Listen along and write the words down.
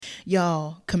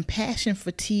Y'all, compassion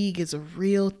fatigue is a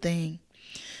real thing.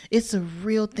 It's a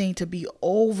real thing to be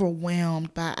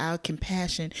overwhelmed by our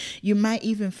compassion. You might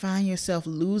even find yourself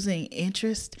losing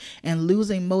interest and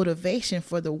losing motivation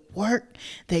for the work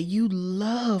that you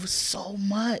love so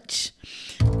much.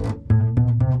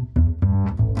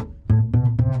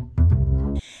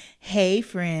 Hey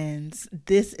friends,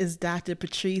 this is Dr.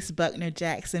 Patrice Buckner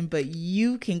Jackson, but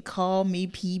you can call me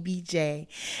PBJ.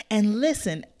 And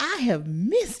listen, I have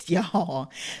missed y'all.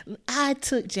 I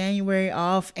took January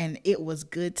off and it was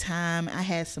good time. I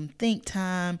had some think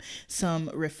time, some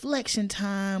reflection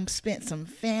time, spent some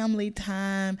family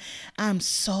time. I'm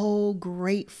so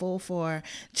grateful for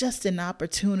just an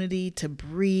opportunity to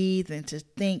breathe and to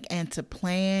think and to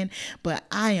plan, but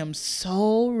I am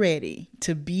so ready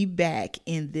to be back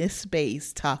in this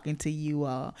space talking to you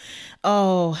all.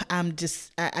 Oh,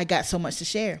 I got so much to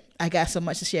share.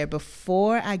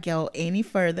 Before I go any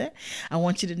further, I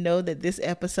want you to know that this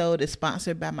episode is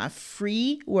sponsored by my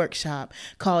free workshop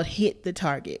called Hit the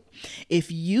Target.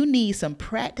 If you need some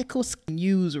practical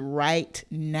use right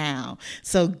now,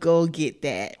 so go get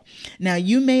that. Now,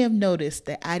 you may have noticed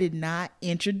that I did not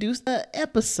introduce the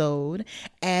episode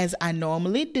as I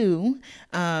normally do,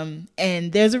 and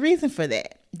there's a reason for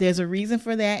that.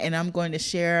 And I'm going to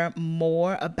share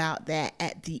more about that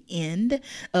at the end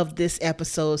of this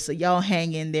episode. So y'all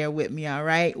hang in there with me, all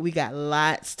right? We got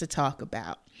lots to talk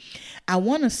about. I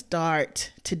want to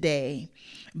start today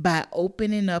by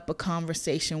opening up a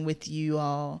conversation with you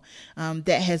all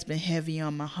that has been heavy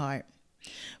on my heart.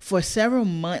 For several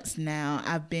months now,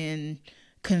 I've been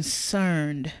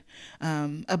concerned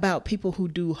about people who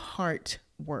do heart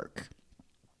work.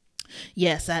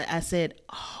 Yes, I said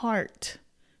heart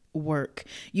work.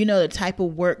 You know, the type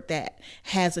of work that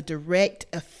has a direct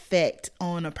effect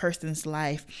on a person's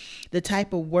life, the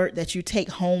type of work that you take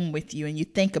home with you and you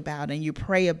think about and you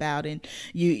pray about, and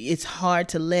it's hard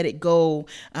to let it go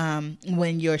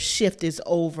when your shift is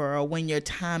over or when your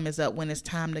time is up, when it's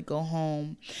time to go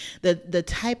home. The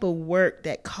type of work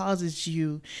that causes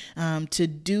you to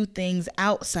do things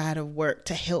outside of work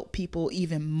to help people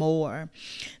even more.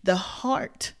 The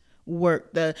heart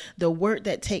work, the work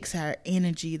that takes our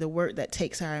energy, the work that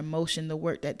takes our emotion, the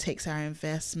work that takes our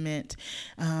investment.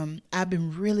 I've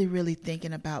been really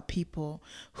thinking about people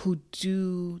who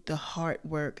do the heart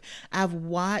work. I've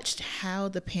watched how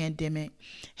the pandemic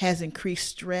has increased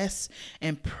stress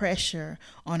and pressure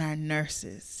on our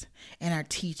nurses and our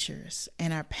teachers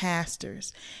and our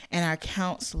pastors and our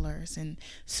counselors and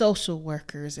social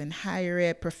workers and higher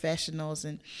ed professionals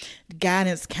and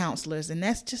guidance counselors. And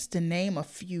that's just to name a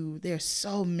few. There's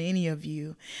so many of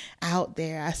you out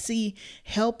there. I see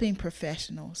helping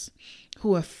professionals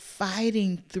who are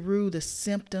fighting through the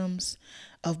symptoms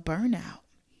of burnout.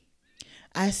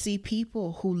 I see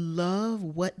people who love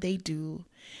what they do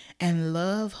and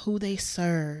love who they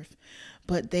serve,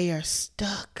 but they are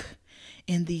stuck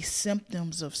in these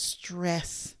symptoms of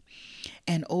stress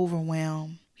and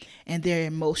overwhelm, and they're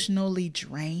emotionally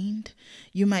drained.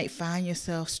 You might find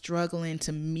yourself struggling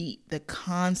to meet the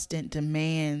constant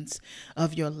demands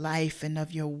of your life and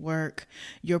of your work.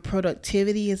 Your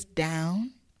productivity is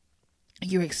down.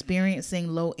 You're experiencing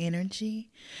low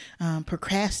energy.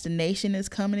 Procrastination is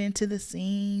coming into the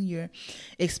scene. You're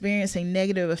experiencing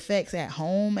negative effects at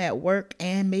home, at work,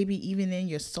 and maybe even in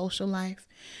your social life.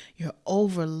 You're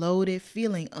overloaded,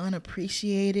 feeling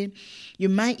unappreciated. You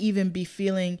might even be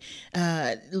feeling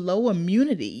low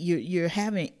immunity. You're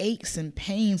having aches and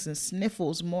pains and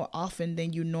sniffles more often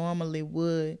than you normally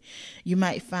would. You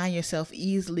might find yourself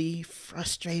easily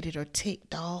frustrated or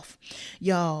ticked off.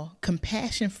 Y'all,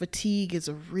 compassion fatigue is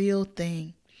a real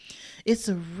thing. It's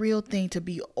a real thing to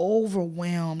be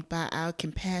overwhelmed by our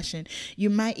compassion.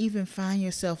 You might even find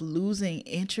yourself losing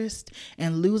interest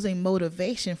and losing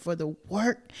motivation for the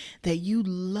work that you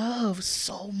love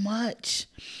so much.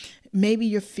 Maybe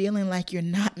you're feeling like you're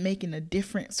not making a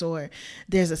difference, or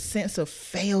there's a sense of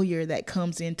failure that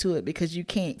comes into it because you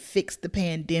can't fix the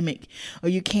pandemic, or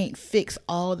you can't fix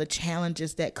all the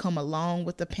challenges that come along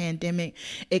with the pandemic.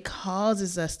 It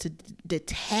causes us to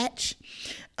detach,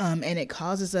 and it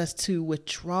causes us to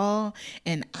withdraw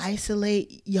and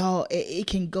isolate. Y'all, it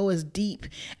can go as deep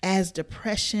as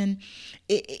depression.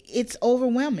 It's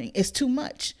overwhelming. It's too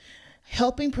much.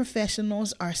 Helping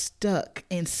professionals are stuck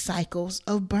in cycles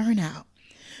of burnout.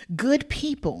 Good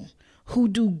people who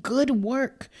do good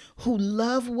work, who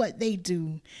love what they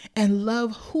do and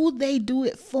love who they do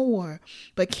it for,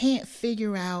 but can't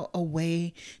figure out a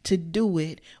way to do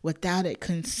it without it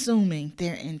consuming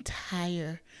their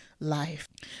entire life.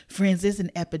 Friends, it's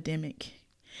an epidemic.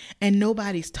 and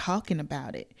nobody's talking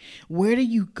about it. Where do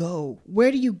you go?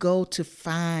 Where do you go to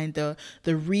find the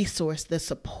resource, the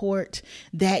support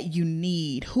that you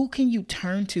need? Who can you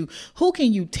turn to? Who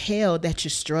can you tell that you're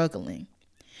struggling?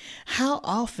 How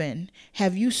often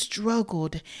have you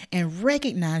struggled and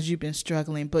recognized you've been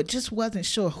struggling, but just wasn't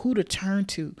sure who to turn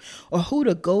to or who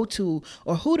to go to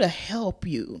or who to help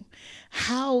you?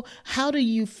 How do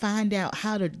you find out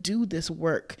how to do this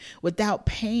work without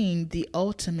paying the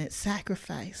ultimate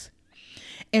sacrifice?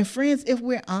 And friends, if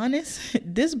we're honest,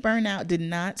 this burnout did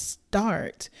not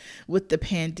start with the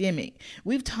pandemic.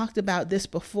 We've talked about this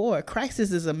before.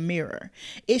 Crisis is a mirror.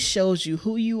 It shows you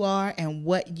who you are and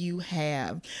what you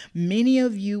have. Many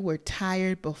of you were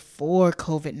tired before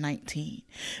COVID-19.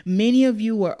 Many of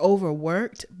you were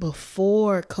overworked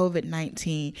before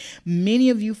COVID-19. Many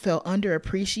of you felt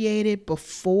underappreciated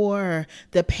before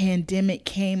the pandemic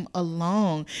came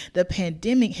along. The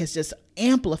pandemic has just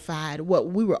amplified what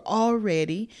we were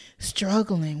already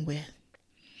struggling with.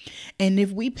 And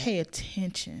if we pay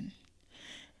attention,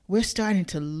 we're starting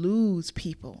to lose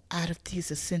people out of these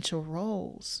essential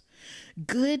roles.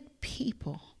 Good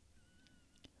people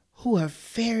who are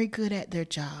very good at their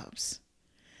jobs.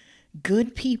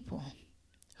 Good people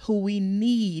who we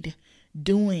need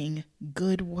doing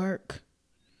good work.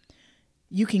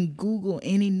 You can Google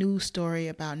any news story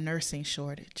about nursing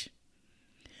shortage.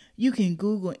 You can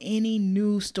Google any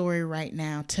news story right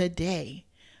now, today,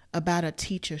 about a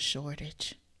teacher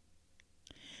shortage.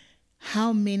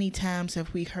 How many times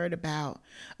have we heard about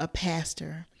a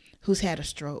pastor who's had a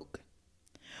stroke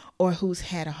or who's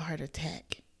had a heart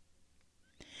attack?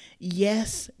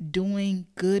 Yes, doing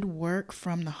good work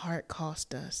from the heart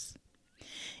costs us.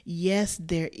 Yes,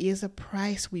 there is a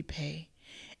price we pay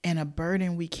and a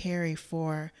burden we carry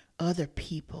for other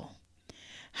people.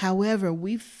 However,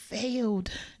 we failed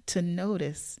to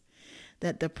notice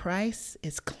that the price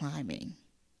is climbing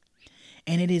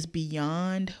and it is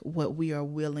beyond what we are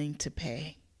willing to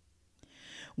pay.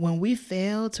 When we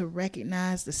fail to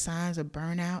recognize the signs of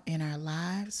burnout in our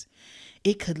lives,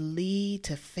 it could lead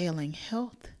to failing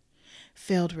health,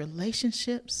 failed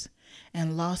relationships,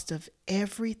 and loss of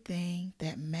everything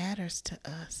that matters to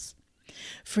us.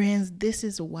 Friends, this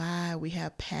is why we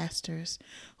have pastors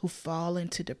who fall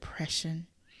into depression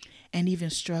and even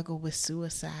struggle with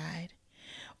suicide,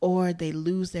 or they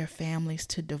lose their families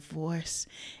to divorce.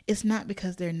 It's not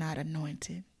because they're not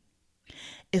anointed.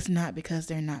 It's not because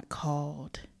they're not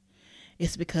called.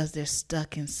 It's because they're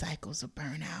stuck in cycles of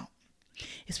burnout.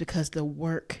 It's because the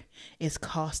work is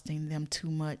costing them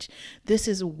too much. This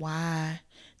is why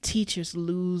teachers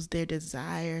lose their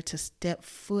desire to step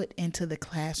foot into the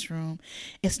classroom.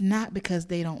 It's not because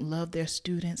they don't love their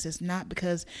students. It's not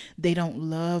because they don't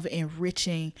love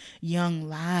enriching young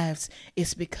lives.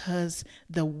 It's because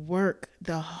the work,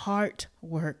 the heart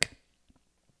work,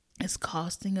 is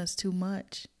costing us too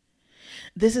much.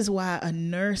 This is why a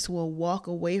nurse will walk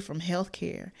away from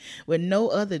healthcare with no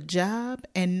other job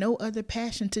and no other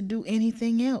passion to do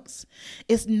anything else.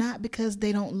 It's not because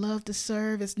they don't love to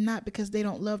serve. It's not because they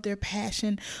don't love their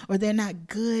passion or they're not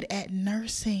good at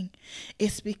nursing.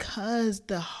 It's because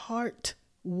the heart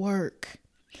work,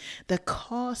 the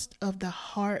cost of the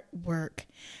heart work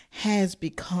has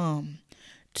become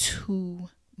too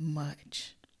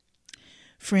much.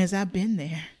 Friends, I've been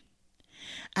there.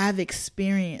 I've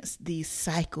experienced these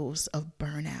cycles of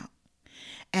burnout.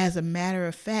 As a matter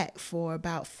of fact, for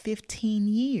about 15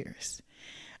 years,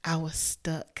 I was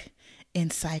stuck in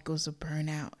cycles of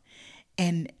burnout.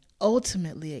 And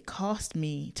ultimately, it cost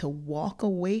me to walk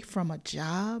away from a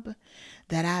job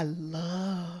that I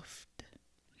loved.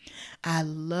 I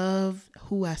loved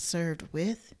who I served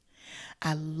with.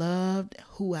 I loved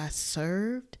who I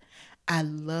served. I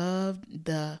loved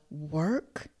the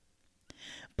work.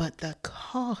 But the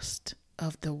cost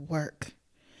of the work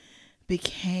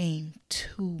became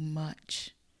too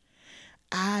much.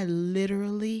 I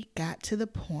literally got to the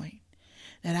point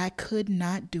that I could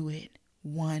not do it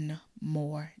one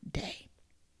more day.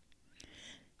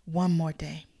 One more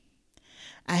day.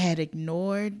 I had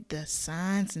ignored the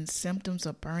signs and symptoms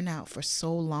of burnout for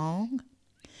so long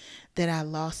that I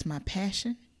lost my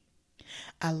passion.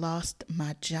 I lost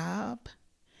my job.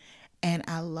 And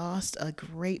I lost a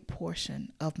great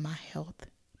portion of my health.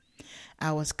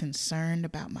 I was concerned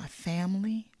about my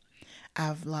family.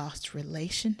 I've lost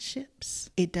relationships.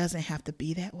 It doesn't have to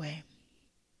be that way.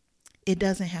 It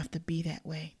doesn't have to be that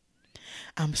way.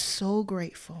 I'm so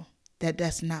grateful that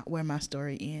that's not where my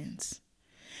story ends.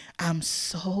 I'm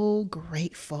so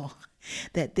grateful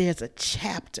that there's a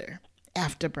chapter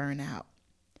after burnout.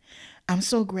 I'm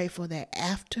so grateful that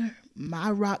after my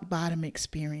rock bottom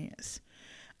experience,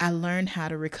 I learned how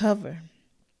to recover.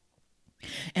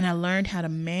 And I learned how to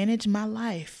manage my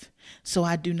life so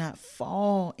I do not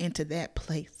fall into that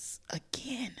place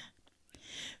again.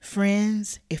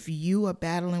 Friends, if you are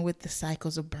battling with the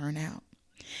cycles of burnout,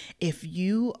 if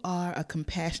you are a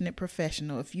compassionate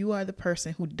professional, if you are the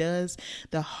person who does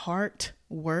the heart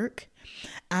work,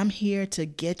 I'm here to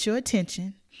get your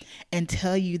attention and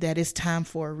tell you that it's time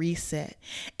for a reset.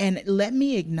 And let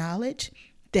me acknowledge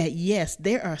that, yes,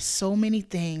 there are so many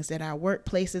things that our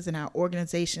workplaces and our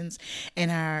organizations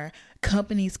and our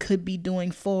companies could be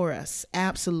doing for us.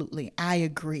 Absolutely. I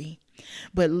agree.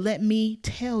 But let me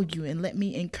tell you and let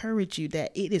me encourage you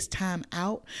that it is time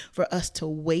out for us to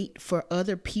wait for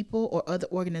other people or other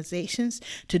organizations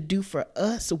to do for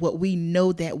us what we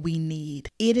know that we need.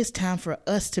 It is time for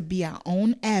us to be our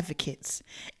own advocates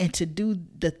and to do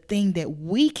the thing that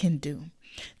we can do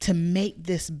to make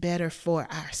this better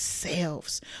for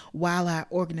ourselves while our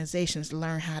organizations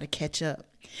learn how to catch up.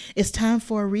 It's time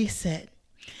for a reset.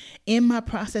 In my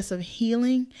process of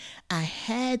healing, I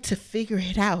had to figure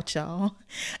it out, y'all.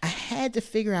 I had to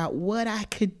figure out what I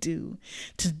could do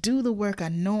to do the work I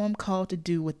know I'm called to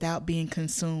do without being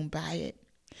consumed by it.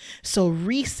 So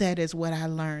reset is what I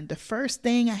learned. The first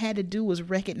thing I had to do was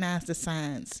recognize the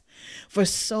signs. For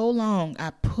so long, I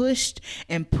pushed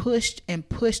and pushed and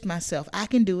pushed myself. I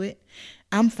can do it.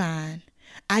 I'm fine.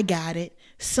 I got it.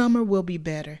 Summer will be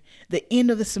better. The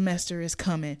end of the semester is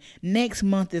coming. Next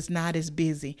month is not as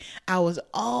busy. I was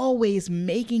always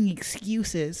making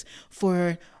excuses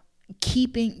for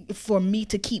me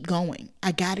to keep going.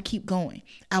 I got to keep going.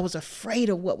 I was afraid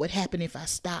of what would happen if I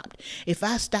stopped. If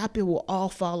I stop, it will all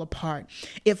fall apart.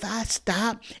 If I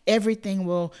stop, everything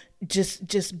will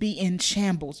just be in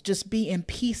shambles, just be in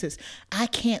pieces. I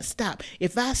can't stop.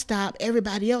 If I stop,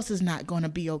 everybody else is not going to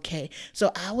be okay.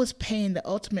 So I was paying the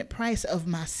ultimate price of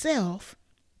myself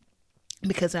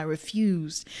because I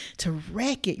refused to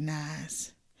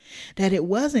recognize that it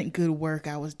wasn't good work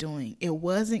I was doing. It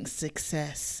wasn't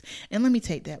success. And let me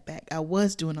take that back. I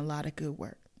was doing a lot of good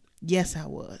work. Yes, I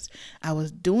was. I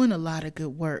was doing a lot of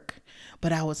good work,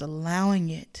 but I was allowing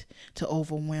it to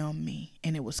overwhelm me,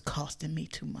 and it was costing me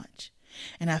too much.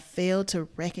 And I failed to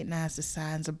recognize the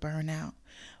signs of burnout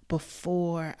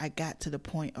before I got to the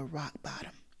point of rock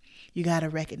bottom. You got to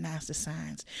recognize the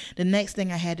signs. The next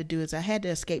thing I had to do is I had to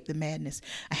escape the madness.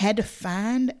 I had to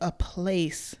find a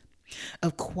place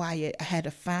of quiet. I had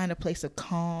to find a place of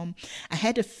calm. I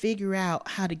had to figure out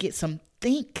how to get some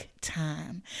think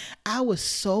time. I was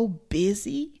so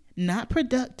busy, not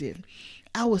productive.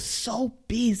 I was so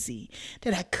busy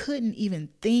that I couldn't even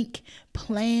think,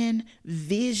 plan,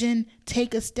 vision,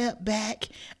 take a step back.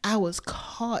 I was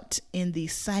caught in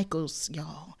these cycles,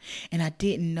 y'all, and I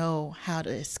didn't know how to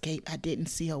escape. I didn't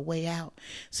see a way out.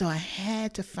 So I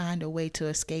had to find a way to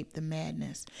escape the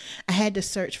madness. I had to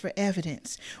search for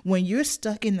evidence. When you're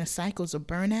stuck in the cycles of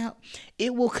burnout,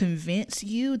 it will convince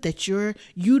you that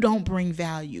you don't bring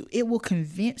value. It will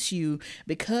convince you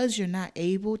because you're not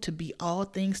able to be all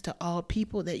things to all people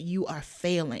that you are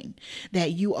failing,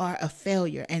 that you are a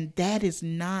failure. And that is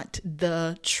not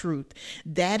the truth.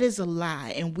 That is a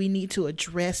lie. And we need to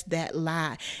address that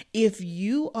lie. If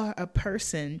you are a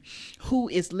person who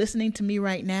is listening to me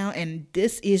right now and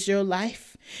this is your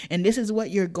life and this is what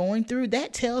you're going through,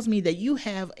 that tells me that you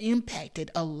have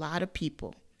impacted a lot of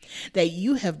people, that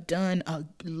you have done a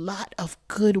lot of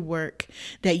good work,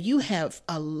 that you have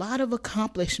a lot of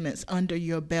accomplishments under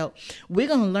your belt. We're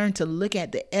going to learn to look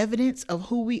at the evidence of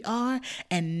who we are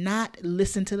and not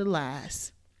listen to the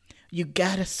lies. You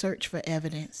got to search for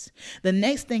evidence. The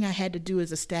next thing I had to do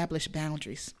is establish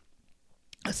boundaries.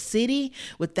 A city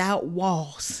without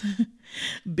walls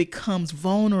becomes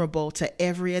vulnerable to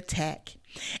every attack.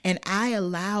 And I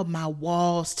allowed my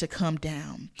walls to come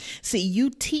down. See, you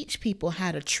teach people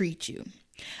how to treat you.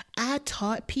 I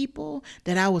taught people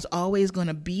that I was always going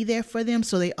to be there for them,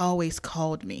 so they always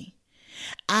called me.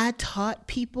 I taught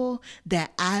people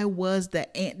that I was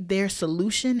their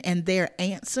solution and their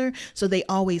answer, so they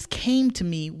always came to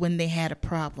me when they had a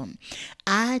problem.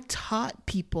 I taught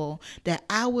people that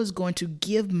I was going to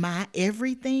give my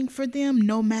everything for them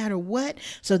no matter what,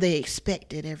 so they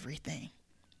expected everything.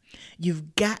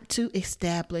 You've got to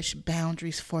establish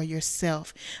boundaries for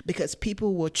yourself because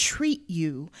people will treat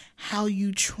you how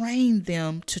you train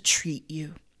them to treat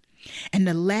you. And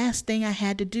the last thing I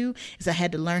had to do is I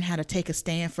had to learn how to take a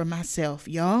stand for myself.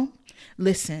 Y'all,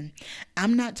 listen,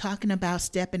 I'm not talking about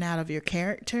stepping out of your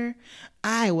character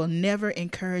I will never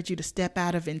encourage you to step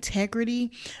out of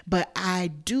integrity, but I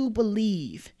do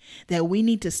believe that we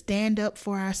need to stand up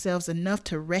for ourselves enough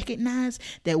to recognize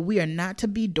that we are not to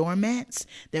be doormats,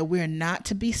 that we are not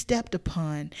to be stepped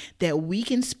upon, that we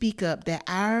can speak up, that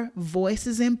our voice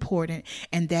is important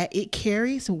and that it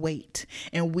carries weight.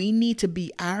 And we need to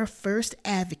be our first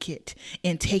advocate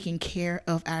in taking care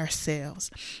of ourselves.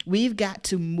 We've got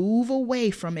to move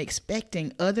away from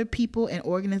expecting other people and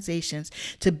organizations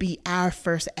to be our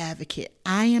first advocate.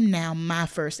 I am now my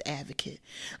first advocate,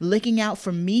 looking out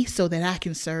for me so that I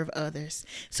can serve others.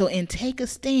 So in Take a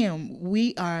Stand,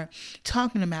 we are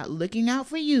talking about looking out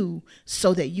for you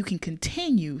so that you can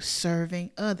continue serving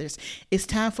others. It's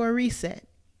time for a reset.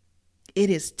 It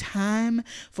is time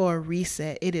for a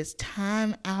reset. It is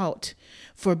time out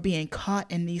for being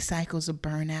caught in these cycles of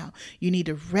burnout. You need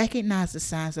to recognize the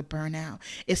signs of burnout.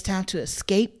 It's time to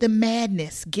escape the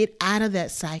madness. Get out of that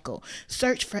cycle.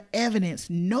 Search for evidence.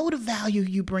 Know the value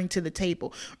you bring to the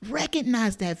table.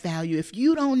 Recognize that value. If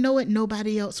you don't know it,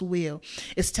 nobody else will.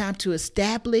 It's time to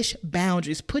establish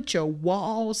boundaries. Put your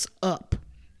walls up.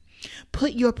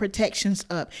 Put your protections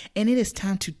up. And it is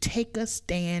time to take a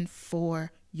stand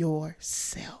for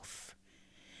yourself.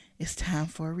 It's time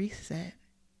for a reset.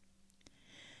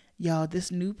 Y'all, this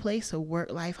new place of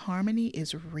work-life harmony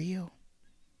is real.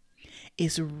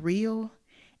 It's real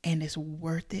and it's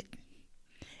worth it.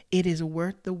 It is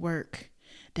worth the work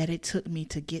that it took me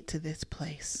to get to this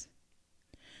place.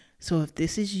 So if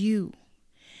this is you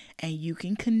and you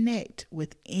can connect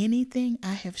with anything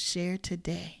I have shared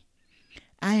today,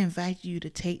 I invite you to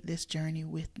take this journey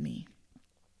with me.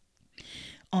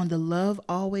 On the Love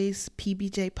Always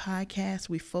PBJ podcast,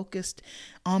 we focused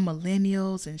on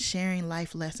millennials and sharing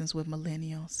life lessons with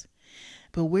millennials.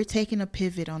 But we're taking a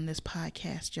pivot on this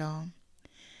podcast, y'all.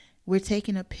 We're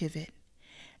taking a pivot.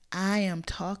 I am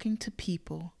talking to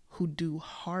people who do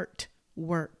heart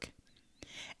work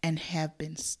and have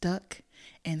been stuck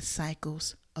in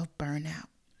cycles of burnout.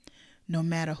 No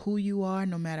matter who you are,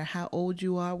 no matter how old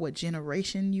you are, what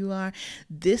generation you are,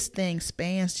 this thing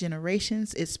spans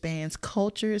generations, it spans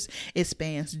cultures, it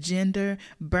spans gender.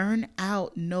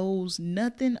 Burnout knows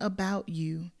nothing about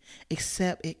you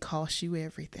except it costs you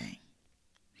everything.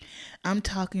 I'm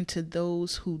talking to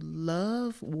those who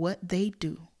love what they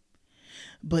do,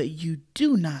 but you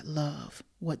do not love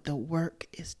what the work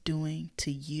is doing to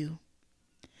you.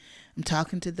 I'm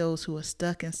talking to those who are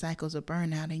stuck in cycles of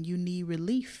burnout and you need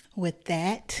relief. With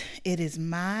that, it is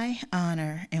my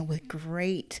honor and with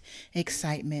great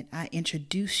excitement, I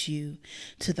introduce you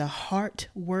to the Heart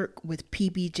Work with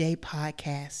PBJ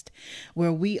podcast,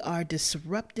 where we are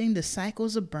disrupting the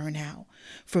cycles of burnout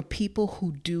for people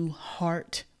who do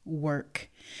heart work.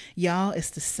 Y'all,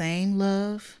 it's the same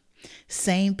love,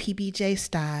 same PBJ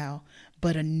style,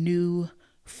 but a new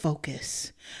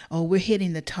focus. Oh, we're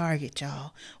hitting the target,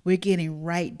 y'all. We're getting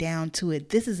right down to it.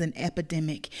 This is an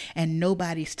epidemic and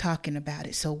nobody's talking about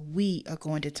it. So we are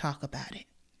going to talk about it.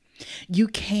 You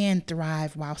can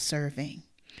thrive while serving.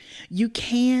 You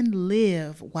can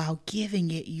live while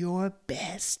giving it your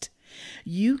best.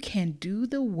 You can do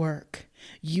the work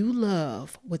you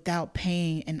love without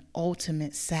paying an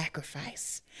ultimate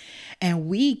sacrifice. And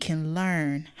we can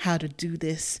learn how to do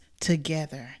this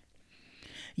together.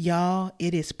 Y'all,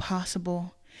 it is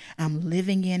possible. I'm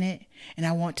living in it and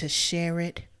I want to share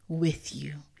it with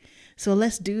you. So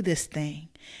let's do this thing.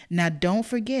 Now, don't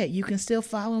forget, you can still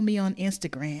follow me on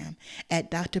Instagram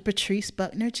at Dr. Patrice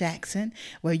Buckner Jackson,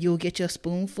 where you'll get your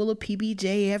spoonful of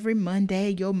PBJ every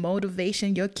Monday, your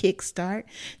motivation, your kickstart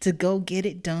to go get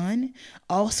it done.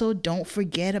 Also, don't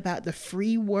forget about the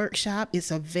free workshop.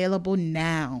 It's available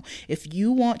now. If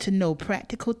you want to know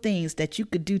practical things that you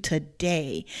could do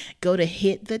today, go to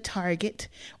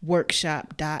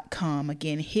hitthetargetworkshop.com.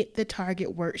 Again,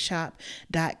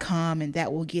 hitthetargetworkshop.com, and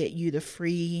that will get you the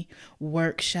free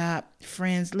workshop.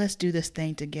 Friends, let's do this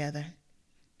thing together.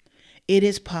 It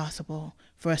is possible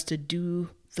for us to do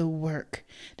the work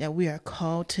that we are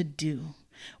called to do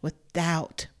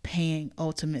without paying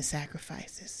ultimate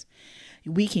sacrifices.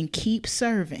 We can keep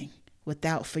serving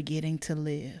without forgetting to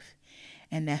live.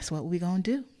 And that's what we're going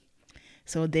to do.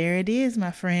 So there it is,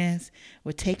 my friends.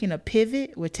 We're taking a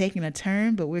pivot, we're taking a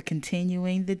turn, but we're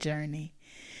continuing the journey.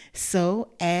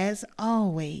 So as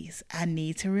always, I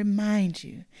need to remind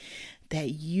you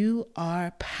that you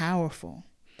are powerful,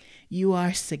 you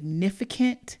are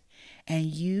significant, and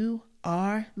you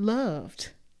are loved.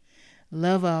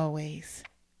 Love always,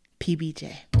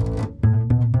 PBJ.